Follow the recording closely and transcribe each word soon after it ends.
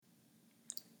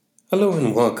Hello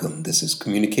and welcome. This is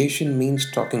Communication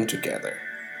Means Talking Together.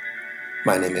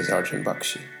 My name is Arjun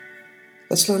Bakshi.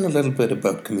 Let's learn a little bit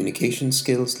about communication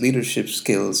skills, leadership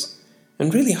skills,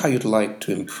 and really how you'd like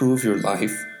to improve your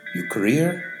life, your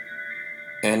career,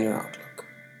 and your outlook.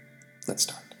 Let's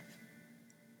start.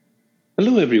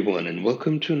 Hello, everyone, and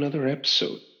welcome to another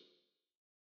episode.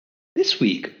 This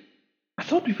week, I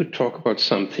thought we would talk about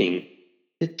something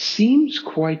that seems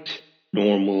quite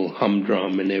normal,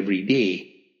 humdrum, and everyday,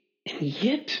 and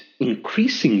yet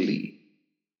increasingly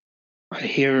I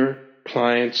hear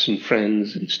clients and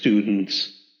friends and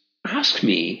students ask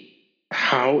me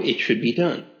how it should be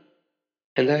done.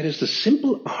 And that is the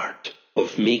simple art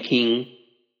of making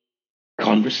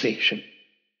conversation.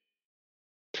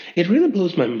 It really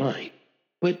blows my mind.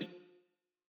 But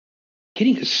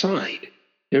kidding aside,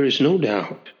 there is no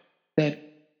doubt that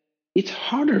it's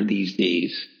harder these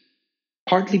days,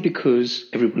 partly because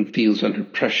everyone feels under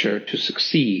pressure to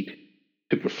succeed,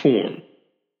 to perform,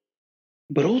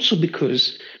 but also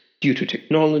because due to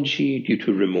technology, due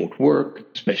to remote work,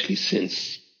 especially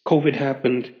since COVID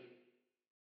happened,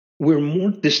 we're more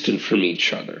distant from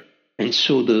each other. And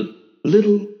so the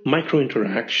little micro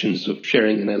interactions of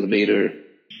sharing an elevator,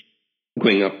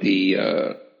 going up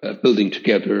the building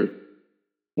together,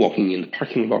 walking in the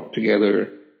parking lot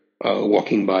together,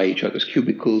 walking by each other's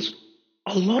cubicles,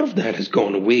 a lot of that has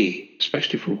gone away,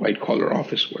 especially for white collar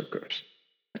office workers,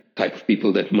 type of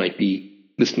people that might be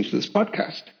listening to this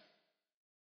podcast.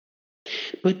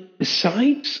 But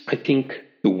besides, I think,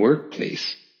 the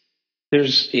workplace,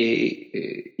 there's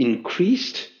a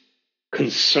increased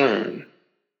concern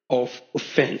of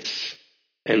offense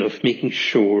and of making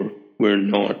sure we're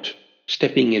not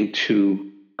stepping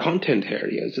into content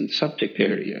areas and subject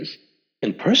areas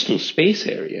and personal space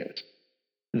areas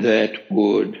that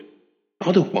would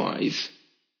otherwise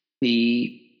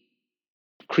be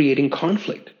creating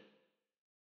conflict.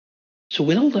 So,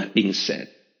 with all that being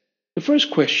said, the first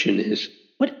question is,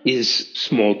 what is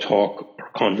small talk or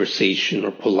conversation or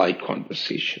polite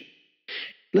conversation?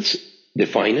 Let's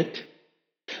define it.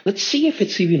 Let's see if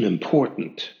it's even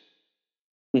important,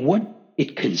 what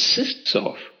it consists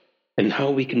of, and how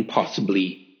we can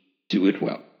possibly do it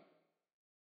well.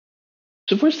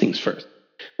 So, first things first,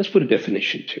 let's put a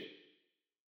definition to it.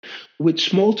 With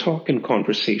small talk and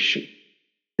conversation,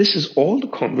 this is all the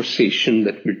conversation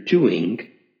that we're doing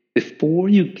before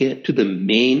you get to the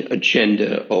main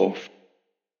agenda of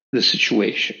the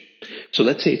situation. So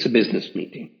let's say it's a business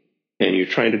meeting and you're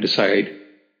trying to decide,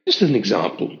 just as an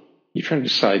example, you're trying to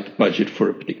decide the budget for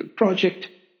a particular project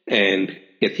and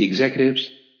get the executives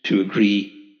to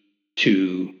agree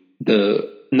to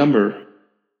the number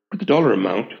or the dollar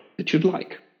amount that you'd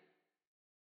like.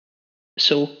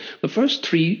 So the first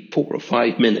 3, 4, or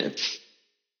 5 minutes,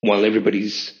 while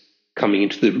everybody's coming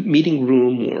into the meeting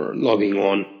room or logging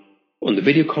on the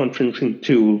video conferencing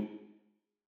tool,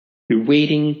 you're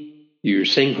waiting, you're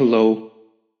saying hello,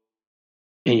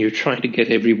 and you're trying to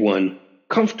get everyone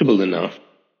comfortable enough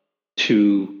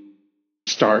to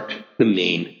start the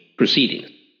main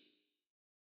proceedings.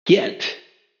 Yet,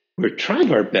 we're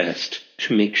trying our best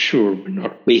to make sure we're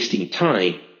not wasting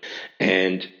time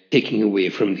and taking away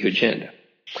from the agenda.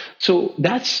 So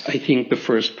that's, I think, the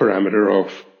first parameter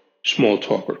of small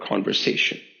talk or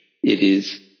conversation. It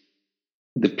is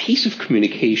the piece of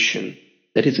communication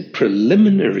that is a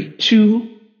preliminary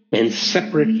to and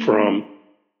separate from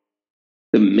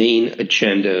the main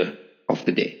agenda of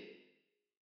the day.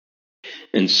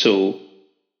 And so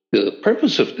the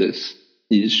purpose of this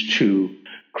is to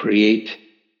create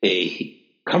a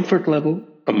comfort level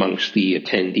amongst the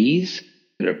attendees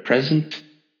that are present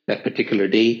that particular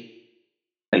day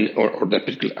or that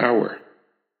particular hour,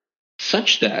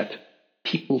 such that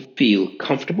people feel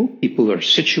comfortable, people are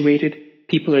situated,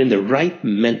 people are in the right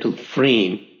mental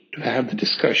frame to have the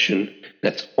discussion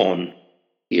that's on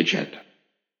the agenda.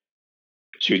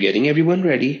 So you're getting everyone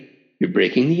ready, you're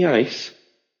breaking the ice,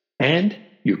 and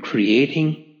you're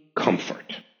creating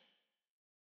comfort.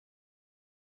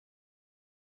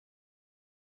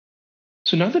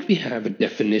 So now that we have a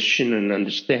definition and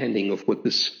understanding of what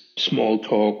this small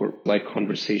talk or polite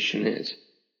conversation is,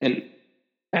 and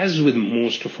as with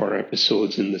most of our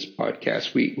episodes in this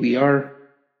podcast, we are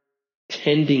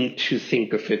tending to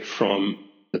think of it from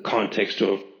the context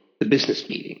of the business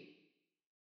meeting,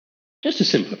 just to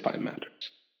simplify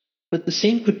matters. But the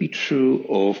same could be true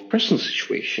of personal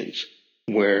situations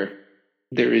where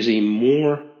there is a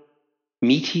more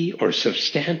meaty or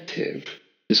substantive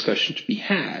discussion to be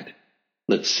had.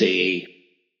 Let's say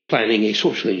planning a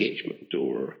social engagement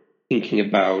or thinking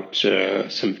about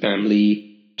some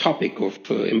family topic of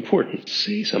importance.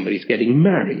 Say somebody's getting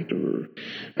married, or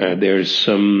there's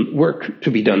some work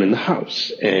to be done in the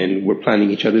house, and we're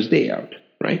planning each other's day out,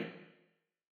 right?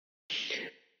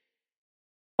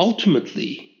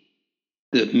 Ultimately,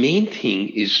 the main thing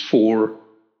is for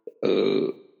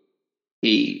the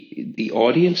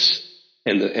audience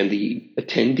and the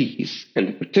attendees and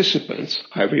the participants,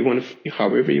 however you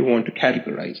want to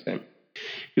categorize them,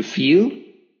 to feel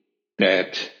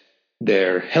that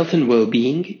their health and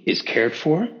well-being is cared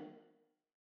for.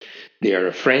 They are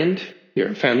a friend, they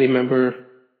are a family member,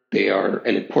 they are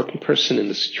an important person in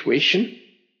the situation,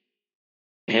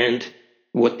 and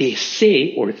what they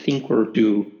say or think or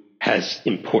do has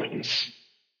importance.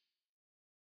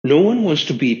 No one wants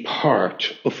to be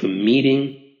part of a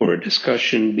meeting or a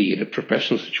discussion, be it a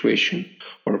professional situation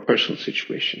or a personal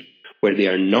situation, where they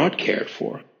are not cared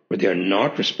for, where they are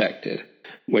not respected,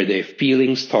 where their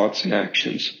feelings, thoughts, and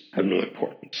actions have no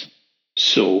importance.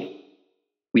 So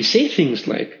we say things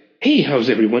like, hey, how's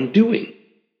everyone doing?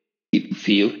 People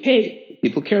feel, hey,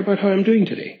 people care about how I'm doing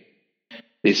today.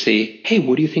 They say, hey,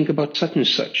 what do you think about such and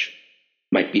such?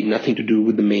 Might be nothing to do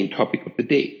with the main topic of the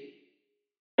day.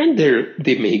 And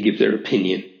they may give their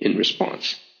opinion in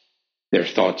response. Their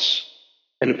thoughts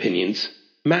and opinions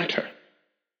matter.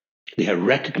 They are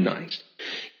recognized.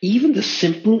 Even the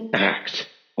simple act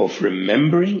of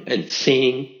remembering and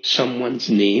saying someone's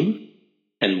name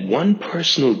and one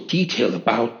personal detail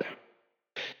about them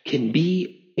can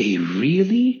be a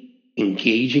really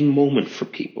engaging moment for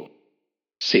people.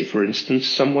 Say, for instance,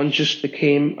 someone just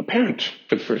became a parent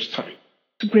for the first time.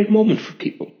 It's a great moment for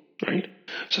people, right?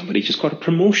 Somebody just got a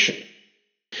promotion.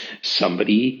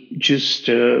 Somebody just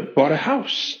bought a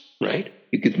house, right?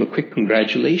 You give them a quick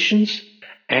congratulations.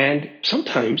 And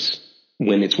sometimes,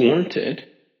 when it's warranted,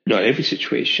 not every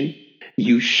situation,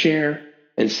 you share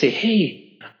and say,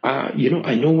 hey,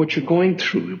 I know what you're going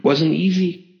through. It wasn't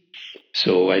easy.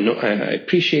 So I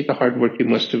appreciate the hard work you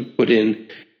must have put in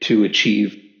to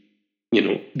achieve,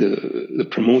 the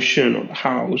promotion or the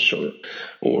house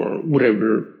or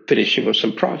whatever, finishing of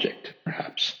some project,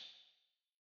 perhaps.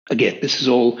 Again, this is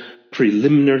all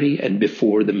preliminary and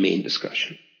before the main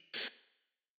discussion.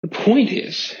 The point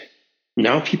is,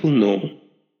 now people know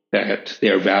that they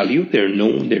are valued, they're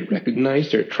known, they're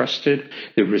recognized, they're trusted,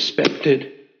 they're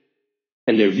respected,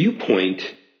 and their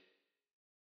viewpoint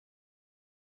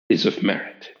is of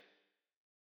merit.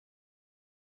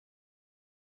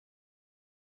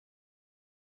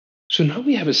 So now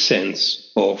we have a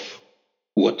sense of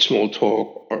what small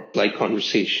talk or polite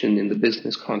conversation in the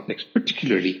business context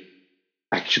particularly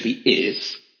actually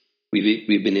is.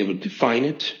 We've been able to define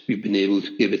it. We've been able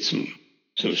to give it some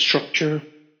structure,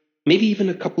 maybe even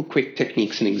a couple quick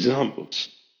techniques and examples,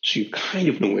 so you kind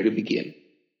of know where to begin.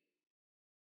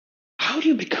 How do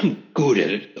you become good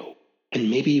at it, though, and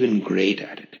maybe even great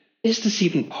at it? Is this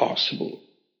even possible?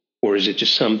 Or is it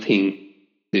just something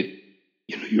that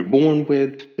you're born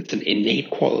with? It's an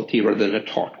innate quality rather than a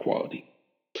taught quality.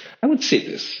 I would say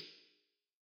this,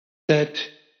 that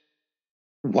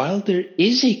while there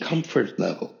is a comfort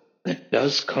level that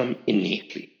does come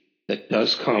innately, that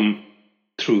does come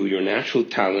through your natural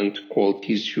talent,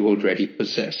 qualities you already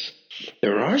possess,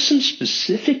 there are some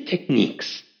specific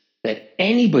techniques that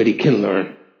anybody can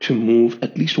learn to move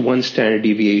at least one standard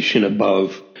deviation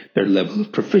above their level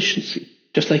of proficiency,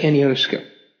 just like any other skill.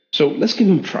 So let's give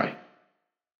them a try.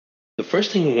 The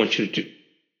first thing I want you to do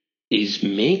is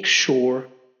make sure,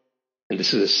 and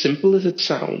this is as simple as it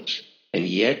sounds, and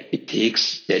yet it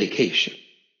takes dedication.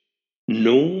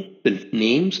 Know the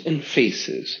names and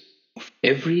faces of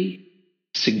every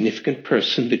significant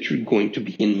person that you're going to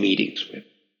be in meetings with.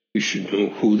 You should know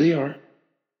who they are.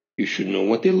 You should know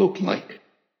what they look like. You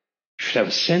should have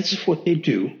a sense of what they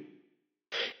do.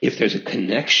 If there's a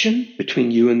connection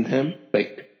between you and them,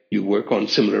 like you work on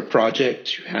similar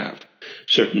projects, you have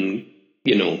certain,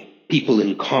 people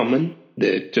in common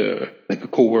that, like a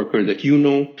coworker that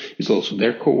is also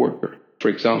their coworker, for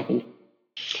example,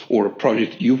 or a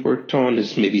project you've worked on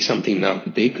is maybe something now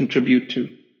that they contribute to,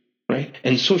 right?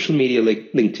 And social media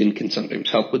like LinkedIn can sometimes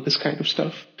help with this kind of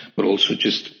stuff, but also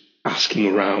just asking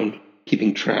around,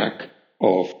 keeping track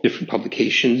of different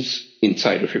publications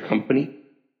inside of your company.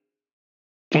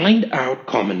 Find out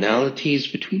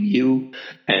commonalities between you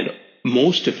and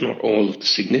most, if not all, of the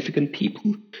significant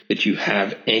people that you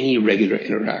have any regular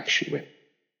interaction with.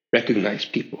 Recognize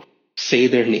people. Say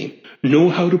their name. Know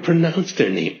how to pronounce their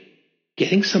name.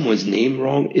 Getting someone's name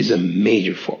wrong is a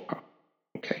major faux-pas.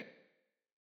 Okay.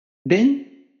 Then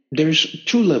there's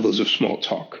two levels of small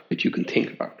talk that you can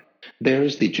think about.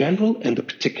 There's the general and the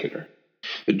particular.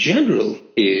 The general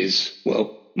is,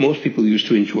 most people used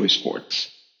to enjoy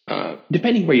sports.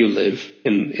 Depending where you live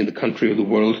in the country or the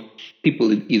world,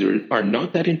 people either are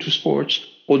not that into sports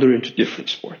or they're into different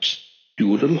sports.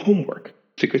 Do a little homework,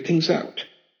 figure things out.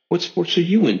 What sports are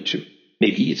you into?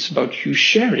 Maybe it's about you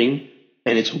sharing,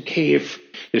 and it's okay if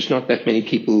there's not that many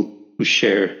people who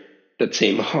share that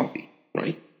same hobby,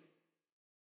 right?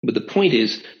 But the point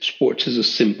is, sports is a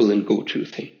simple and go-to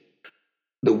thing.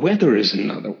 The weather is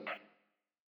another one.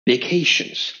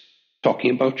 Vacations,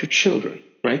 talking about your children,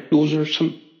 right? Those are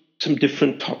some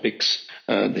different topics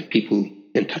that people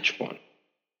can touch upon.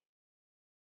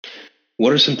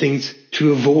 What are some things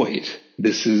to avoid?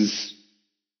 This is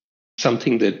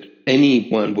something that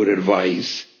anyone would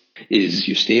advise, is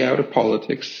you stay out of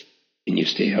politics and you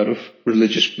stay out of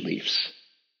religious beliefs.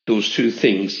 Those two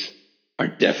things are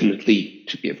definitely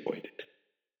to be avoided.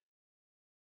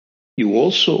 You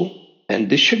also, and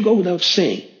this should go without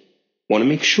saying, want to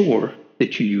make sure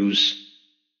that you use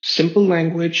simple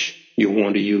language. You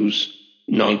want to use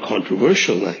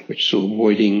non-controversial language, so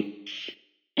avoiding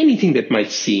anything that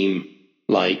might seem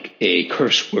like a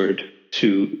curse word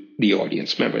to the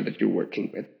audience member that you're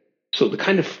working with. So the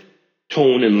kind of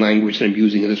tone and language that I'm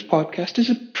using in this podcast is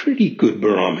a pretty good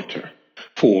barometer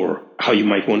for how you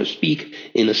might want to speak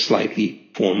in a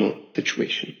slightly formal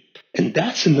situation. And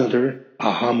that's another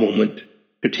aha moment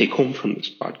to take home from this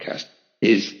podcast,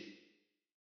 is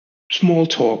small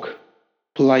talk,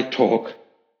 polite talk,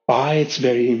 by its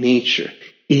very nature,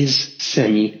 is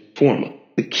semi-formal.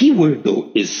 The key word,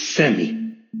 though, is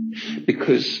semi,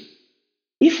 because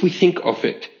if we think of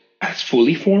it as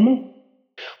fully formal,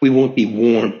 we won't be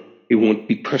warm, we won't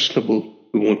be personable,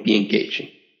 we won't be engaging.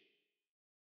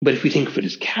 But if we think of it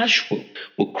as casual,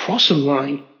 we'll cross a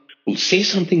line, we'll say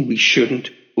something we shouldn't,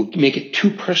 we'll make it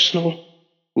too personal,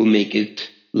 we'll make it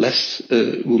less,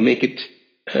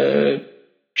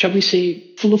 shall we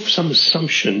say, full of some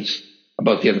assumptions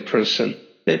about the other person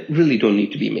that really don't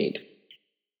need to be made.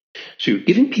 So you're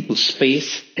giving people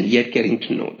space and yet getting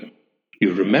to know them.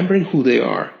 You're remembering who they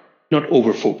are, not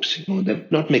over-focusing on them,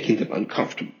 not making them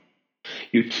uncomfortable.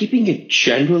 You're keeping it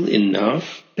general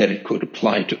enough that it could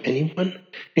apply to anyone,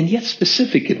 and yet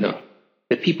specific enough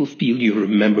that people feel you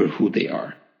remember who they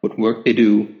are, what work they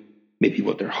do, maybe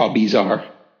what their hobbies are,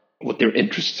 what their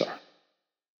interests are.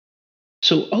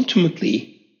 So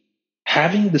ultimately,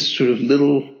 having this sort of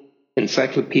little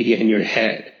encyclopedia in your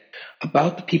head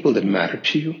about the people that matter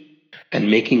to you, and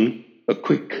making a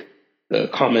quick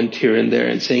comment here and there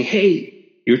and saying, hey,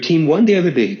 your team won the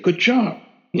other day, good job,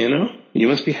 you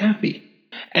must be happy.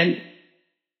 And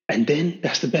then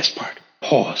that's the best part,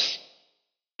 pause.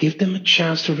 Give them a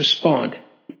chance to respond.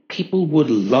 People would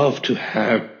love to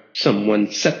have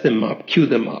someone set them up, cue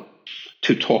them up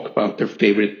to talk about their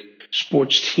favorite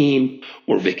sports team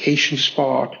or vacation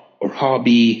spot or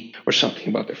hobby or something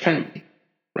about their family,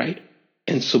 right?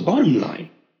 And so bottom line,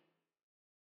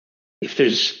 if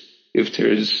there's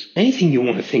anything you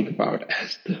want to think about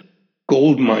as the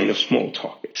gold mine of small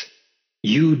talk, it's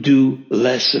you do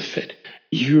less of it.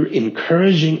 You're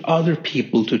encouraging other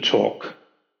people to talk.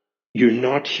 You're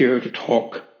not here to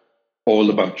talk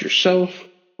all about yourself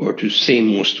or to say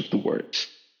most of the words.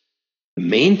 The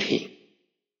main thing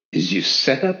is you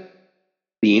set up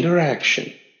the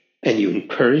interaction and you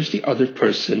encourage the other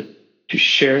person to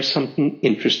share something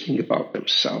interesting about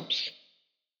themselves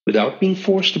without being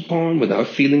forced upon, without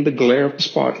feeling the glare of the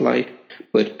spotlight,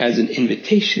 but as an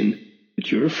invitation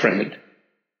that you're a friend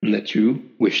and that you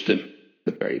wish them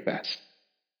the very best.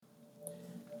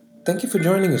 Thank you for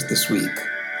joining us this week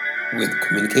with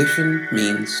Communication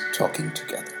Means Talking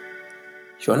Together.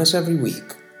 Join us every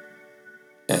week,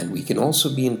 and we can also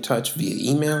be in touch via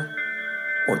email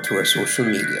or through our social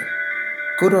media.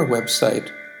 Go to our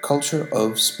website,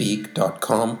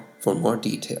 cultureofspeak.com, for more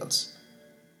details.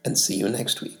 And see you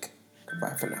next week.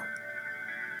 Goodbye for now.